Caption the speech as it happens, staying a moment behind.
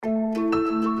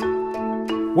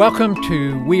Welcome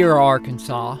to We Are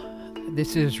Arkansas.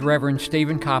 This is Reverend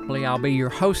Stephen Copley. I'll be your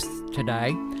host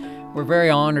today. We're very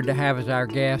honored to have as our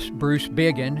guest Bruce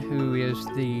Biggin, who is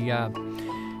the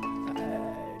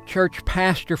church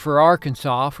pastor for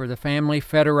Arkansas for the Family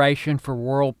Federation for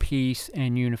World Peace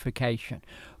and Unification.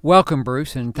 Welcome,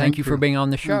 Bruce, and thank you for being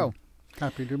on the show.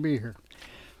 Happy to be here.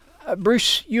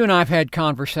 Bruce, you and I have had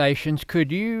conversations.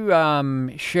 Could you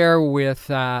share with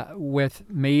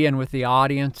me and with the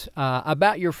audience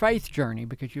about your faith journey?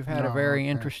 Because you've had a very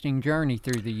interesting journey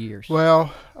through the years.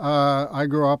 Well, I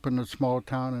grew up in a small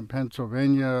town in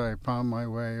Pennsylvania. I found my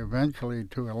way eventually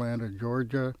to Atlanta,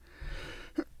 Georgia,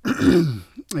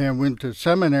 and went to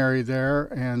seminary there,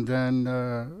 and then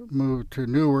moved to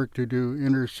Newark to do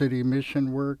inner city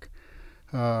mission work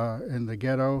in the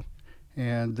ghetto.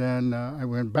 And then I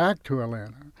went back to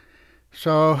Atlanta.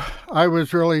 So I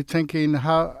was really thinking,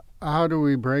 how do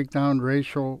we break down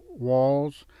racial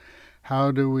walls?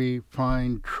 How do we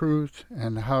find truth?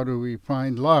 And how do we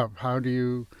find love? How do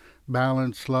you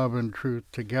balance love and truth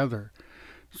together?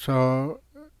 So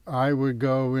I would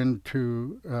go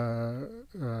into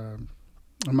a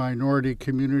minority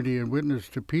community and witness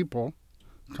to people.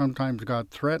 Sometimes got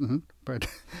threatened, but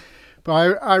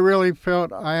I really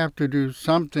felt I have to do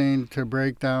something to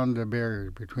break down the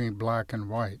barrier between black and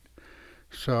white.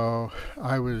 So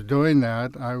I was doing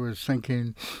that. I was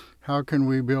thinking, how can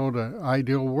we build an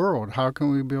ideal world? How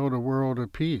can we build a world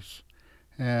of peace?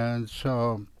 And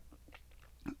so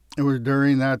it was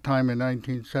during that time in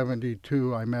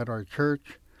 1972 I met our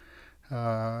church,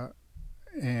 and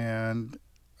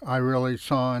I really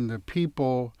saw in the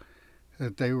people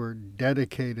that they were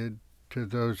dedicated to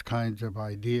those kinds of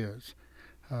ideas,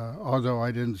 although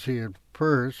I didn't see it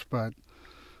first. But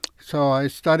so I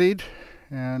studied,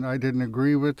 and I didn't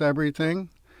agree with everything,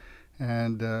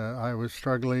 and I was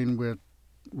struggling with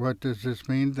what does this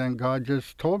mean. Then God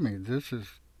just told me, this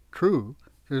is true,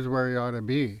 this is where you ought to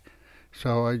be.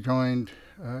 So I joined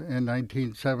in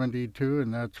 1972,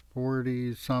 and that's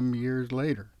 40-some years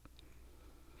later.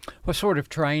 What sort of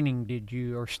training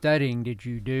or studying did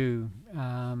you do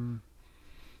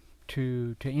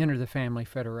to enter the Family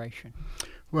Federation?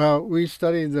 Well, we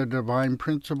studied the divine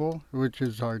principle, which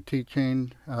is our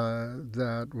teaching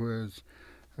that was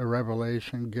a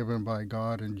revelation given by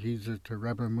God and Jesus to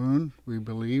Rebbe Moon, we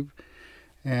believe.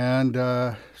 And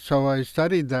so I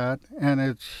studied that, and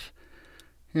it's,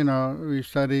 we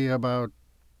study about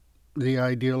the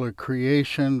ideal of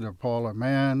creation, the fall of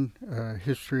man,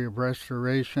 history of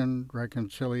restoration,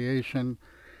 reconciliation.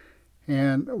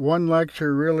 And one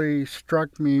lecture really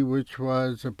struck me, which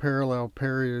was the parallel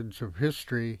periods of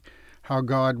history, how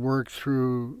God worked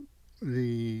through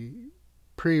the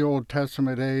pre-Old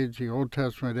Testament age, the Old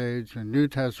Testament age, and New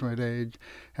Testament age,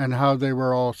 and how they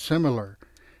were all similar.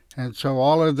 And so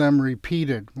all of them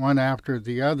repeated one after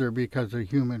the other because of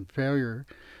human failure.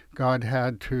 God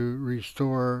had to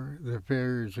restore the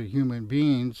failures of human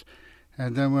beings.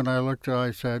 And then when I looked at it,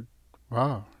 I said,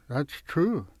 wow, that's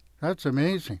true. That's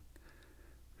amazing.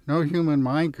 No human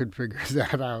mind could figure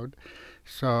that out.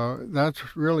 So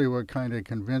that's really what kind of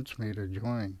convinced me to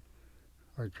join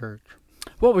our church.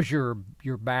 What was your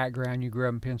background? You grew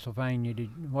up in Pennsylvania.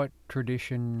 What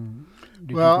tradition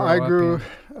did you grow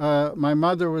up in? My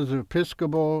mother was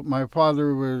Episcopal. My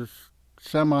father was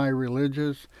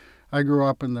semi-religious. I grew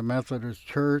up in the Methodist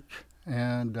church,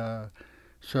 and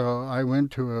so I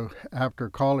went to, after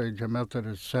college, a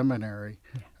Methodist seminary,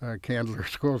 Candler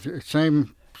School,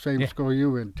 same school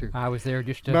you went to. I was there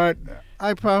just But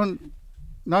I found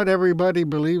not everybody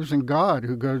believes in God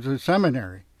who goes to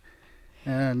seminary.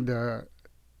 And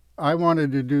I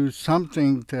wanted to do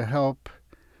something to help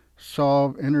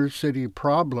solve inner city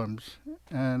problems,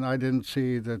 and I didn't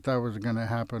see that was going to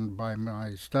happen by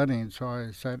my studying. So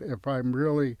I said, if I'm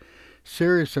really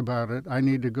serious about it, I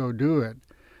need to go do it.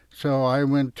 So I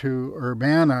went to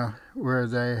Urbana, where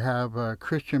they have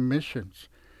Christian missions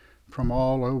from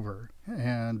all over.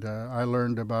 And I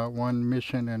learned about one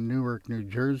mission in Newark, New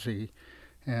Jersey,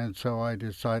 and so I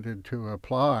decided to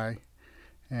apply.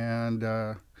 And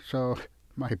so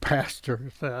my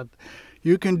pastor said,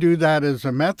 you can do that as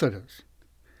a Methodist.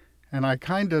 And I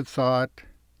kind of thought,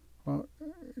 well,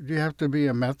 do you have to be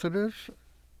a Methodist?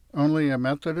 Only a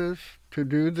Methodist to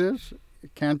do this?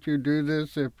 Can't you do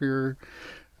this if you're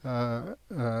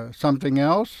something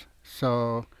else?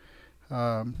 So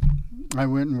I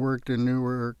went and worked in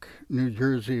Newark, New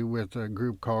Jersey with a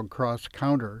group called Cross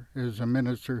Counter. It was a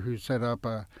minister who set up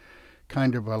a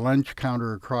kind of a lunch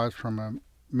counter across from a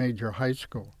major high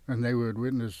school, and they would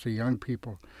witness to young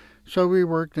people. So we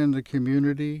worked in the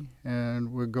community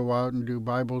and would go out and do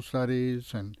Bible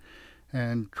studies and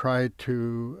and tried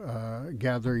to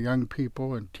gather young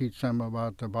people and teach them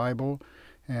about the Bible.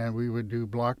 And we would do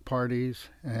block parties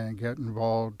and get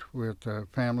involved with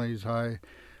families. I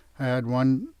had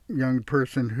one young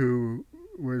person who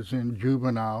was in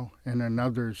juvenile in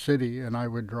another city, and I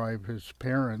would drive his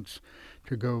parents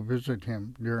to go visit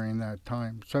him during that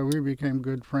time. So we became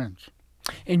good friends.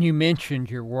 And you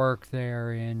mentioned your work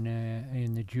there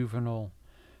in the juvenile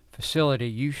facility.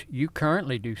 You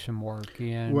currently do some work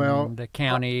in the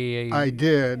county. I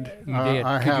did. You did.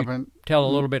 I Could haven't. You tell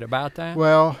a little bit about that?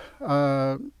 Well,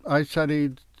 I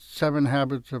studied 7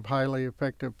 Habits of Highly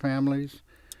Effective Families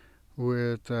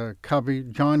with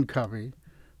John Covey,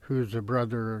 who's a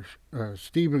brother of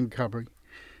Stephen Covey,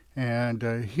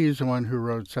 and he's the one who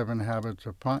wrote 7 Habits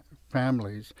of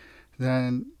Families.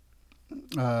 Then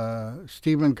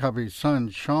Stephen Covey's son,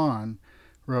 Sean,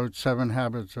 wrote 7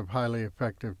 Habits of Highly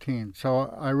Effective Teens.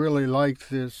 So I really liked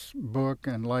this book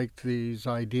and liked these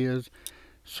ideas.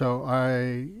 So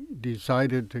I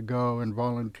decided to go and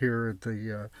volunteer at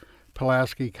the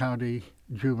Pulaski County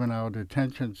Juvenile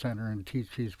Detention Center and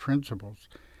teach these principles.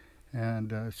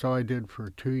 And so I did for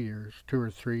 2 or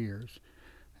 3 years.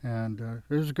 And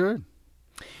it was good.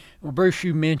 Well, Bruce,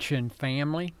 you mentioned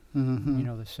family,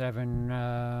 Mm-hmm. the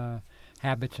 7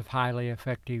 habits of highly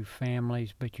effective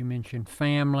families, but you mentioned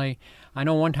family. I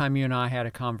know one time you and I had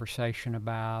a conversation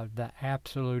about the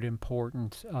absolute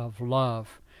importance of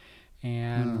love.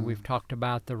 And we've talked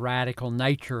about the radical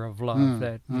nature of love,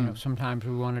 that sometimes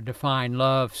we want to define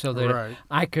love so that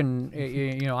I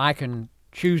can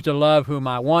choose to love whom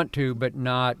I want to, but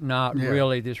not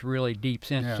really this really deep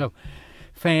sense. Yeah. So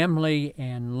family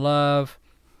and love.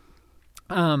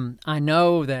 I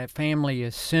know that family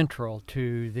is central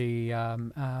to the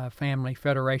Family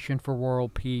Federation for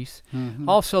World Peace. Mm-hmm.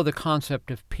 Also the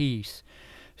concept of peace.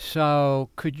 So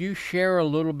could you share a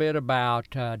little bit about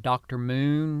Dr.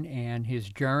 Moon and his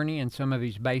journey and some of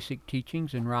his basic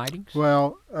teachings and writings?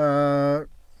 Well,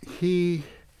 he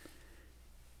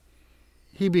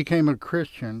became a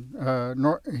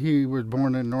Christian. He was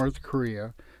born in North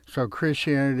Korea, so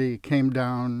Christianity came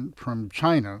down from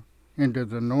China into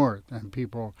the north, and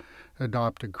people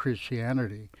adopted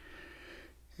Christianity.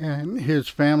 And his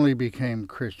family became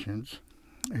Christians.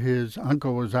 His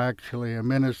uncle was actually a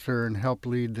minister and helped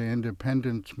lead the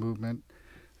independence movement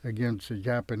against the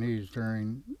Japanese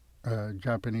during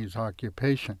Japanese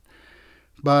occupation.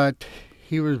 But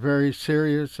he was very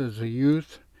serious as a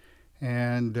youth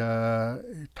and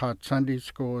taught Sunday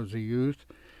school as a youth.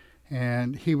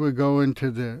 And he would go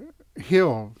into the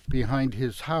hill behind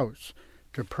his house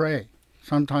to pray,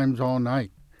 sometimes all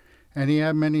night. And he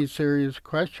had many serious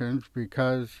questions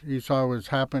because he saw what was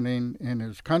happening in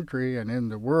his country and in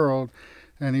the world,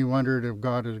 and he wondered if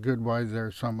God is good, why is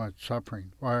there so much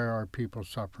suffering? Why are our people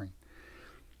suffering?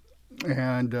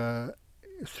 And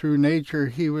through nature,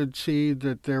 he would see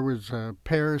that there was a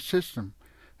pair system,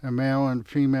 a male and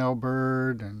female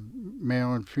bird and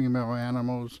male and female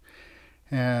animals.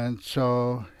 And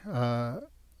so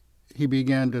he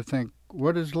began to think,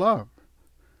 what is love?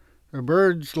 The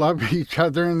birds love each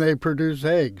other and they produce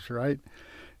eggs, right?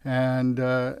 And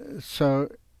so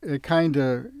it kind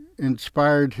of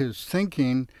inspired his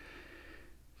thinking.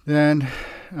 Then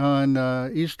on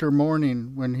Easter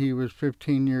morning, when he was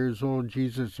 15 years old,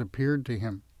 Jesus appeared to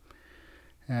him.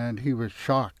 And he was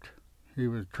shocked. He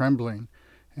was trembling.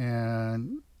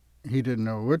 And he didn't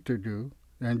know what to do.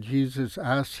 And Jesus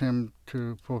asked him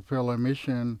to fulfill a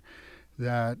mission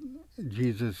that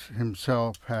Jesus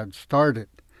himself had started.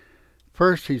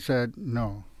 First, he said,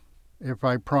 no, if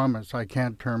I promise, I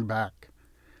can't turn back.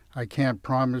 I can't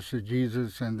promise to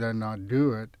Jesus and then not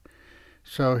do it.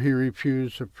 So he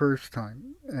refused the first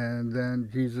time. And then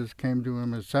Jesus came to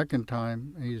him a second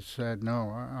time. He said, no,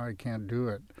 I can't do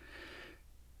it.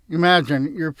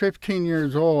 Imagine, you're 15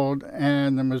 years old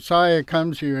and the Messiah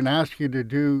comes to you and asks you to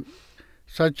do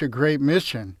such a great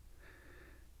mission.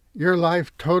 Your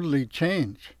life totally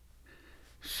changed.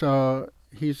 So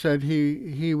he said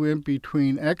he went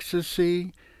between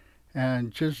ecstasy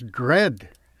and just dread,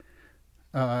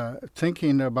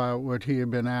 thinking about what he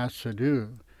had been asked to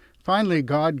do. Finally,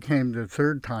 God came the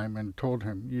third time and told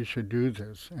him, you should do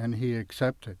this, and he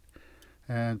accepted.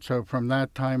 And so from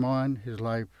that time on, his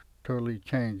life totally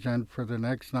changed. And for the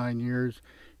next 9 years,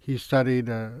 he studied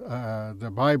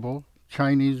the Bible,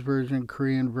 Chinese version,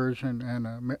 Korean version, and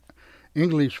an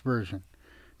English version,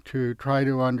 to try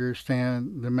to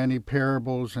understand the many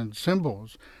parables and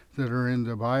symbols that are in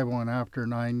the Bible. And after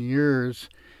 9 years,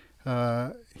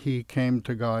 he came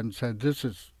to God and said, this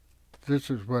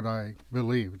is what I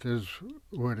believe. This is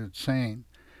what it's saying.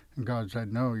 And God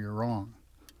said, no, you're wrong.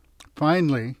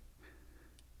 Finally,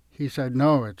 he said,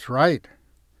 no, it's right.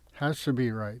 Has to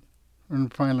be right.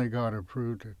 And finally God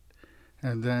approved it.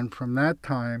 And then from that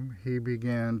time, he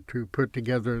began to put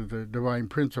together the divine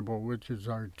principle, which is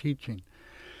our teaching.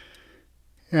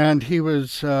 And he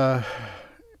was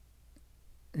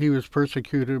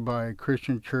persecuted by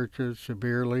Christian churches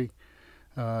severely.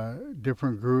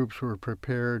 Different groups were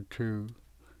prepared to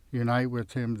unite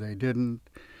with him. They didn't.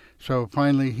 So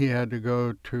finally he had to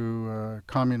go to a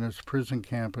communist prison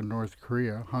camp in North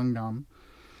Korea, Hungnam,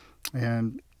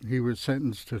 and he was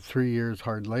sentenced to 3 years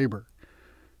hard labor.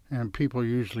 And people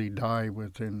usually die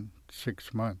within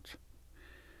 6 months.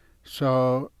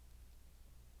 So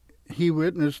he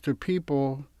witnessed to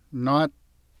people not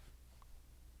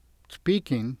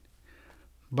speaking,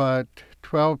 but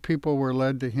 12 people were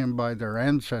led to him by their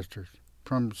ancestors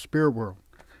from spirit world.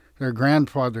 Their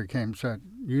grandfather came and said,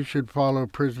 you should follow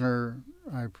prisoner,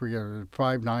 I forget,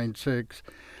 596,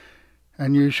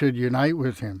 and you should unite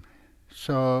with him.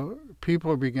 So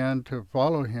people began to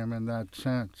follow him in that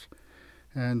sense.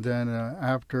 And then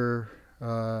after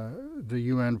the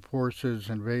UN forces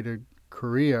invaded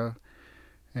Korea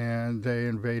and they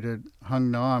invaded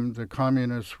Hungnam, the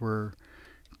communists were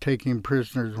taking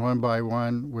prisoners one by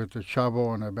one with a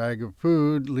shovel and a bag of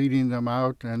food, leading them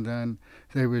out, and then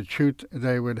they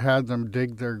would have them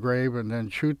dig their grave and then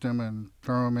shoot them and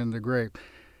throw them in the grave.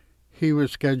 He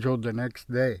was scheduled the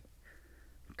next day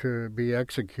to be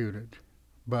executed.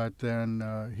 But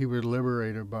then he was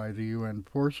liberated by the UN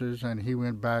forces, and he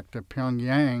went back to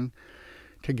Pyongyang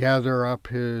to gather up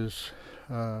his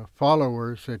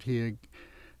followers that he had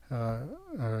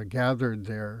gathered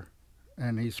there.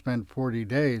 And he spent 40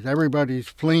 days. Everybody's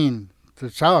fleeing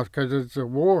the south because it's a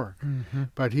war. Mm-hmm.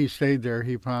 But he stayed there.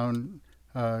 He found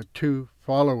 2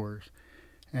 followers,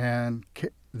 and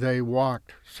they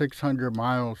walked 600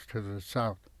 miles to the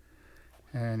south.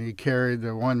 And he carried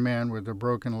the one man with a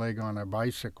broken leg on a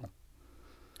bicycle.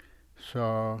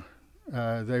 So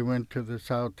they went to the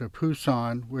south of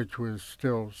Busan, which was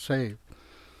still safe.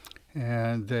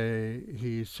 And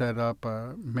he set up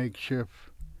a makeshift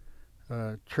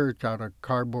church out of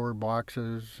cardboard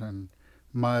boxes and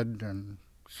mud and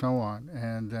so on,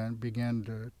 and then began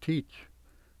to teach,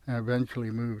 and eventually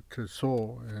moved to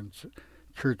Seoul, and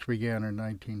church began in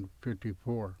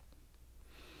 1954.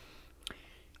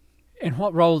 And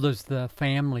what role does the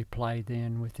family play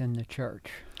then within the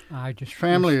church?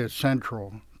 Family is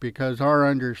central, because our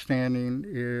understanding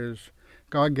is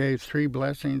God gave 3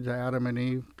 blessings to Adam and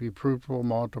Eve: be fruitful,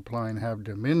 multiply, and have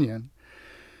dominion.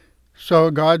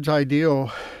 So God's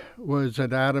ideal was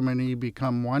that Adam and Eve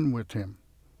become one with him.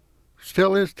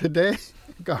 Still is today.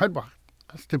 God wants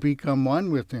us to become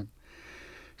one with him.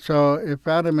 So if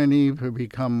Adam and Eve had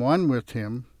become one with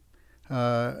him,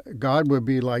 God would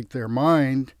be like their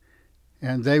mind,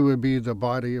 and they would be the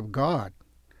body of God.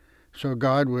 So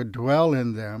God would dwell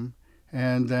in them,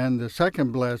 and then the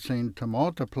second blessing, to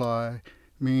multiply,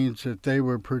 means that they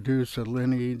would produce a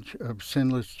lineage of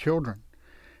sinless children.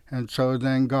 And so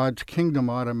then God's kingdom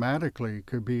automatically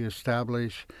could be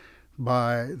established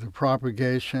by the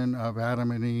propagation of Adam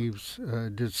and Eve's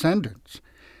descendants.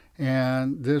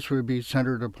 And this would be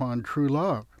centered upon true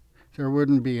love. There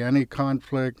wouldn't be any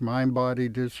conflict, mind-body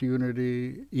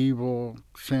disunity, evil,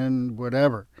 sin,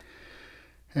 whatever.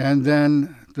 And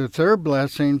then the third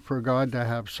blessing, for God to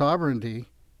have sovereignty,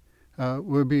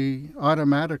 would be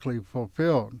automatically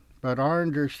fulfilled. But our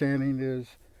understanding is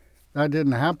that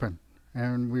didn't happen.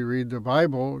 And we read the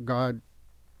Bible, God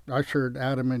ushered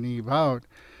Adam and Eve out.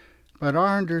 But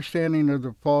our understanding of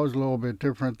the fall is a little bit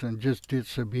different than just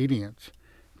disobedience.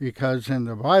 Because in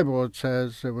the Bible it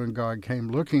says that when God came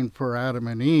looking for Adam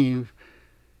and Eve,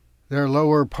 their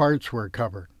lower parts were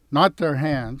covered. Not their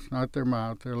hands, not their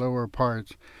mouth, their lower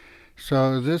parts.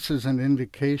 So this is an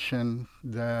indication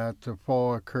that the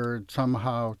fall occurred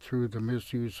somehow through the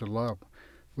misuse of love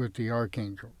with the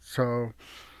archangel. So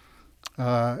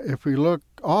if we look,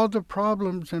 all the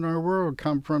problems in our world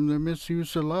come from the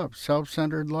misuse of love,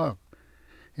 self-centered love.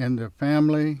 In the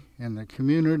family, in the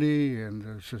community, in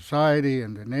the society,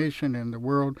 in the nation, in the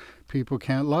world, people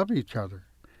can't love each other.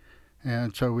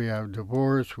 And so we have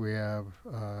divorce, we have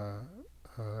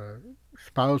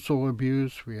spousal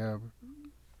abuse, we have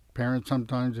parents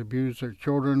sometimes abuse their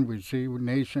children, we see a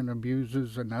nation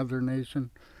abuses another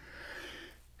nation.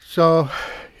 So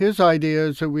his idea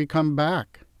is that we come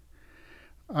back.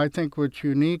 I think what's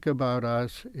unique about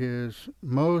us is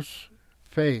most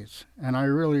faiths, and I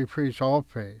really preach all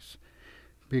faiths,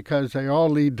 because they all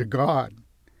lead to God.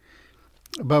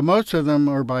 But most of them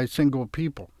are by single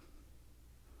people,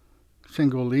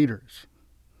 single leaders.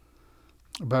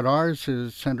 But ours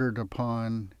is centered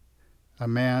upon a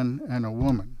man and a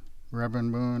woman,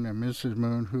 Reverend Moon and Mrs.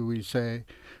 Moon, who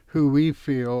we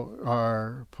feel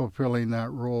are fulfilling that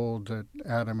role that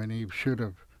Adam and Eve should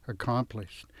have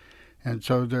accomplished. And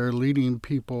so they're leading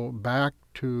people back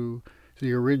to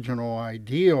the original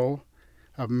ideal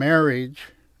of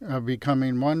marriage, of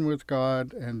becoming one with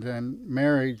God, and then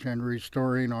marriage and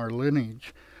restoring our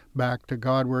lineage back to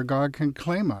God where God can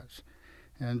claim us.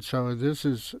 And so this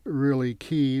is really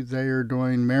key. They are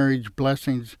doing marriage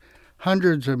blessings.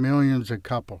 Hundreds of millions of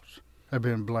couples have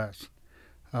been blessed.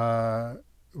 Mrs.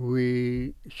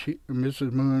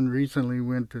 Moon recently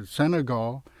went to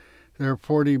Senegal. There are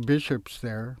 40 bishops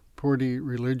there, 40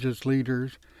 religious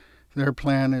leaders. Their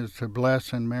plan is to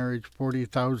bless and marry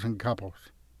 40,000 couples.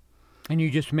 And you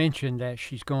just mentioned that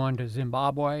she's going to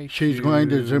Zimbabwe. She's going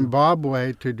to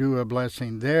Zimbabwe to do a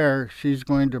blessing there. She's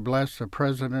going to bless the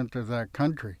president of that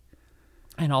country.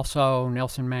 And also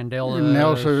Nelson Mandela.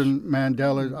 Nelson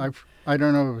Mandela, I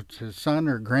don't know if it's his son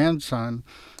or grandson,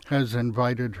 has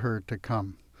invited her to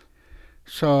come.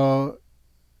 So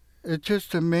it's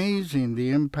just amazing the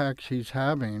impact she's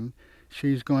having.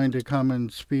 She's going to come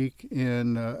and speak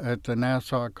at the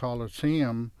Nassau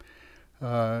Coliseum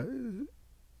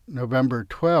November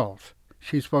 12th.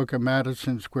 She spoke at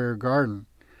Madison Square Garden.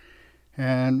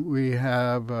 And we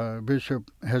have Bishop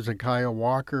Hezekiah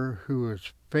Walker, who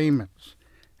is famous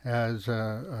as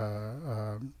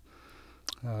a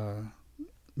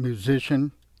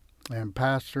musician and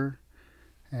pastor.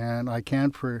 And I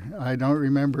don't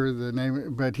remember the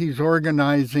name, but he's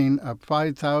organizing a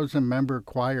 5,000 member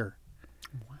choir.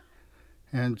 Wow.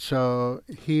 And so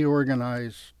he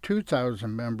organized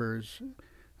 2,000 members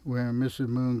when Mrs.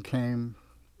 Moon came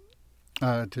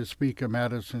to speak at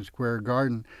Madison Square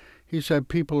Garden. He said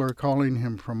people are calling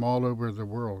him from all over the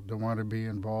world that want to be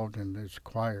involved in this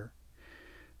choir.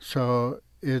 So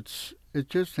it's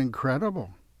just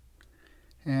incredible.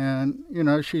 And,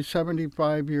 she's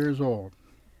 75 years old.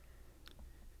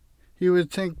 You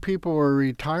would think people were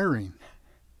retiring.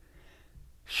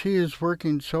 She is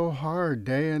working so hard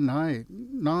day and night,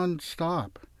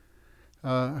 nonstop.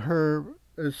 Her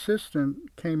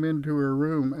assistant came into her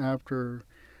room after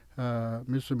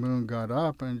Mrs. Moon got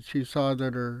up, and she saw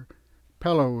that her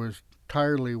pillow was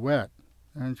entirely wet.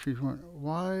 And she went,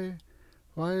 why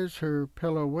is her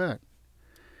pillow wet?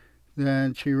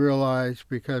 Then she realized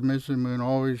because Mrs. Moon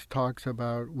always talks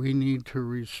about we need to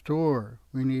restore,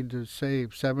 we need to save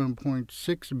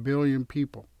 7.6 billion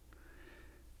people.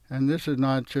 And this is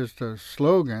not just a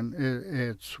slogan,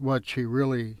 it's what she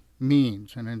really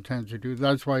means and intends to do.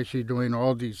 That's why she's doing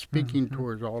all these speaking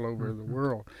tours all over the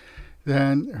world.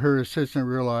 Then her assistant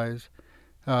realized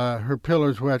her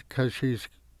pillow's wet because she's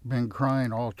been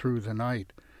crying all through the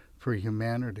night for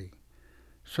humanity.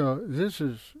 So this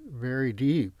is very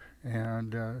deep.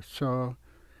 And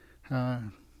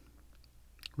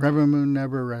Reverend Moon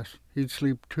never rests. He'd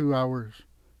sleep 2 hours,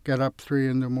 get up 3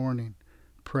 in the morning,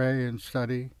 pray and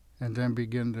study, and then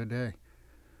begin the day.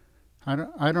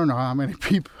 I don't know how many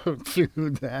people do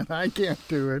that. I can't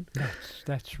do it.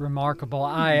 That's remarkable.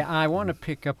 I want to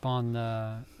pick up on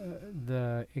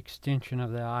the extension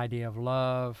of the idea of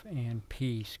love and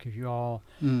peace, because you all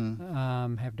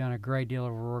have done a great deal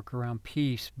of work around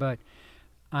peace. But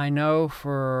I know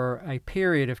for a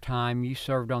period of time you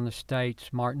served on the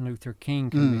state's Martin Luther King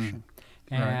Commission,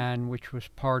 and which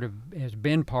has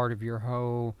been part of your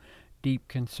whole deep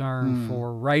concern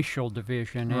for racial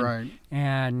division,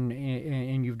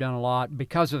 and you've done a lot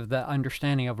because of the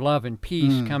understanding of love and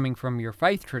peace coming from your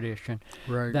faith tradition.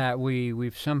 That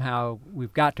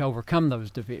we've got to overcome those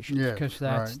divisions, because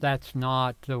that's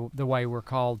not the way we're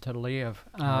called to live.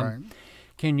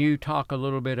 Can you talk a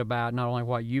little bit about not only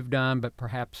what you've done, but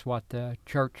perhaps what the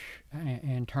church,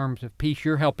 in terms of peace,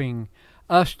 you're helping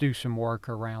us do some work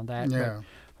around that. Yeah.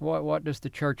 But what does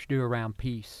the church do around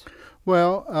peace?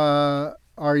 Well,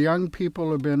 our young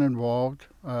people have been involved.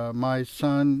 My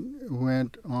son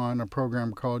went on a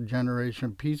program called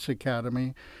Generation Peace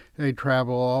Academy. They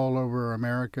travel all over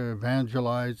America,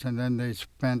 evangelize, and then he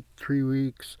spent 3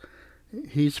 weeks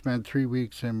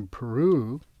in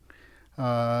Peru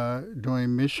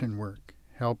doing mission work,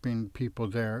 helping people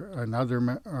there.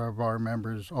 Another of our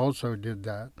members also did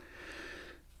that.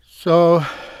 So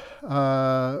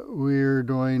we're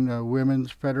doing a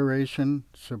Women's Federation,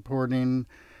 supporting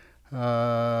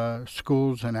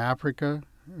schools in Africa.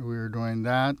 We're doing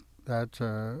that. That's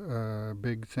a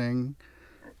big thing.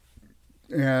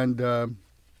 And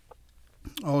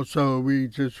also, we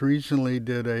just recently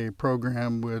did a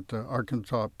program with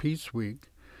Arkansas Peace Week,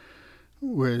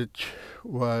 which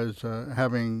was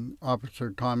having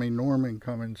Officer Tommy Norman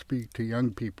come and speak to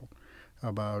young people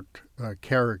about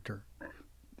character,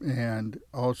 and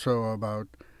also about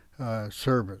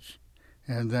service.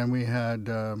 And then we had,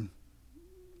 the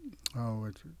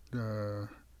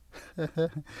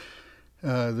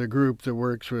group that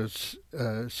works with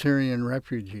Syrian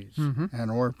refugees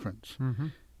and orphans.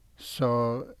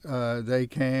 So they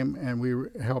came, and we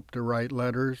helped to write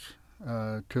letters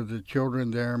to the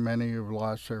children there. Many have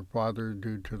lost their father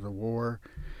due to the war.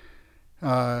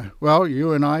 Well,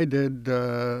 you and I did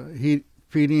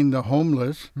feeding the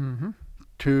homeless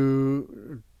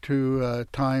to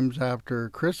times after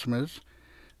Christmas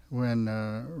when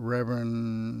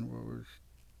Reverend,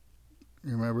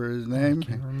 you remember his name?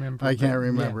 I can't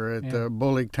remember. At the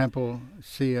Bullock Temple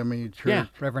CME Church. Yeah,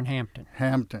 Reverend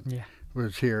Hampton. Yeah.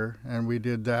 Was here, and we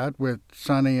did that with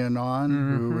Sonny Anon,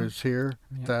 who was here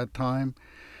at that time.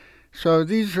 So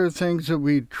these are things that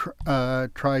we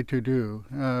try to do.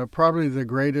 Probably the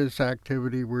greatest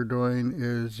activity we're doing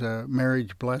is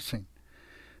marriage blessing.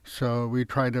 So we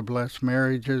try to bless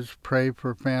marriages, pray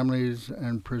for families,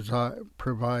 and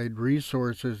provide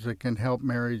resources that can help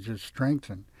marriages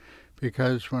strengthen.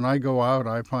 Because when I go out,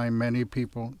 I find many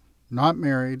people not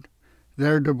married,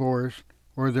 they're divorced,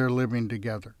 or they're living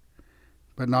together,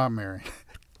 but not married.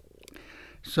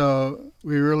 So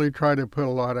we really try to put a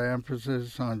lot of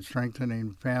emphasis on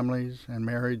strengthening families and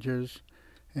marriages,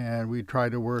 and we try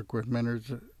to work with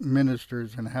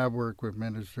ministers and have worked with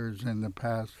ministers in the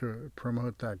past to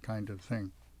promote that kind of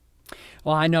thing.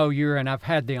 Well, I know and I've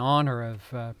had the honor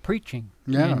of preaching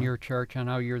in your church. I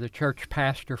know you're the church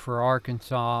pastor for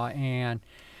Arkansas, and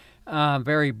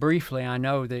very briefly, I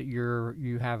know that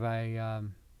you have a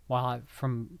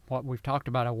from what we've talked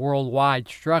about, a worldwide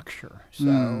structure.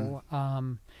 So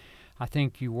I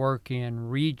think you work in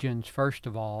regions, first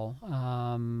of all.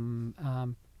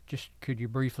 Just could you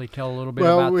briefly tell a little bit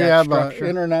about that structure? Well, we have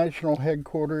international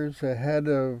headquarters. The head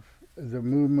of the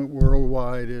movement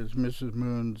worldwide is Mrs.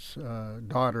 Moon's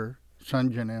daughter,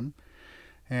 Sunjanim.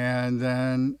 And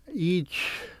then each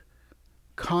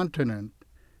continent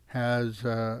has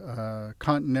a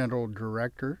continental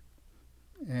director.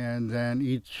 And then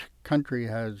each country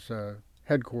has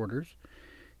headquarters.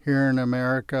 Here in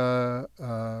America,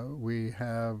 we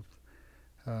have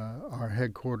our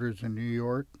headquarters in New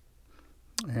York,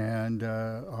 and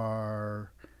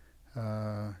our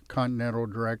continental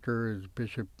director is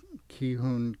Bishop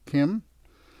Ki-Hoon Kim,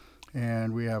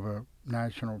 and we have a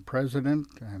national president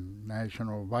and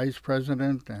national vice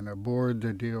president and a board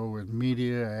that deal with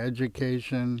media,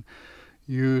 education,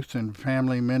 youth and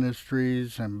family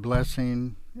ministries, and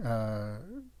blessing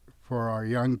for our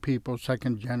young people,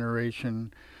 second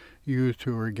generation youth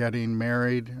who are getting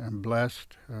married and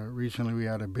blessed. Recently we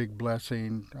had a big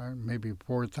blessing, maybe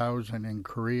 4,000 in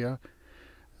Korea,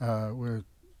 with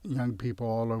young people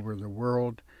all over the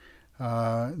world.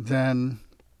 Then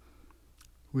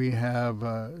we have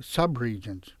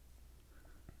sub-regions.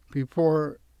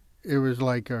 Before it was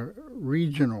like a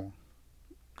regional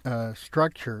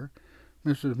structure.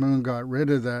 Mrs. Moon got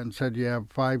rid of that and said you have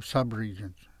 5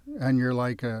 sub-regions, and you're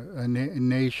like a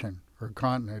nation or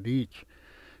continent each.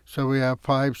 So we have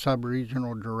 5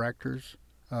 sub-regional directors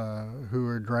who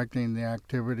are directing the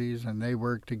activities, and they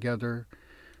work together.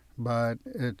 But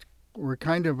we're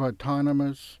kind of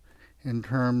autonomous in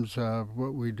terms of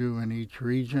what we do in each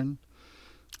region,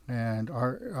 and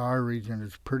our region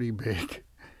is pretty big.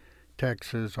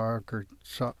 Texas,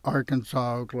 Arkansas,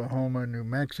 Oklahoma, New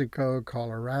Mexico,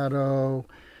 Colorado,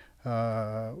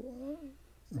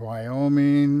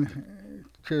 Wyoming,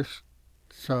 just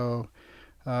so.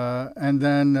 And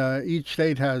then each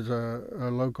state has a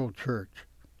local church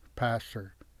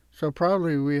pastor. So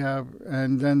probably we have,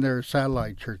 and then there are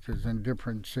satellite churches in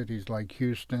different cities like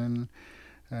Houston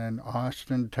and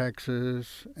Austin,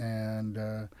 Texas,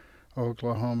 and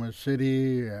Oklahoma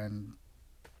City and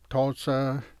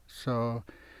Tulsa. So,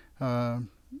 and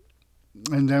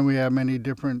then we have many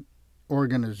different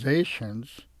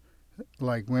organizations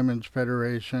like Women's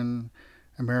Federation,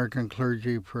 American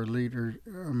Clergy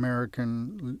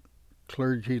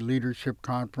Leadership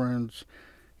Conference,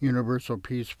 Universal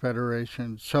Peace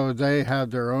Federation. So they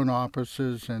have their own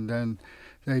offices, and then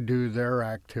they do their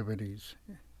activities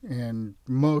in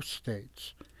most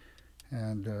states.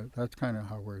 And that's kind of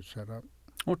how we're set up.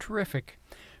 Well, terrific.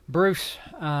 Bruce,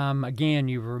 again,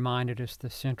 you've reminded us the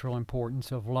central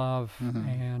importance of love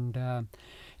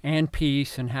and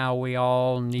peace, and how we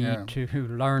all need to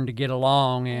learn to get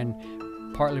along, and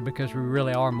partly because we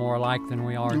really are more alike than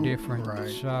we are different. Right.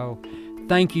 So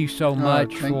thank you so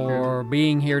much for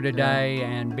being here today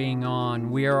and being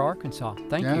on We Are Arkansas.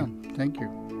 Thank you. Thank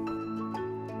you.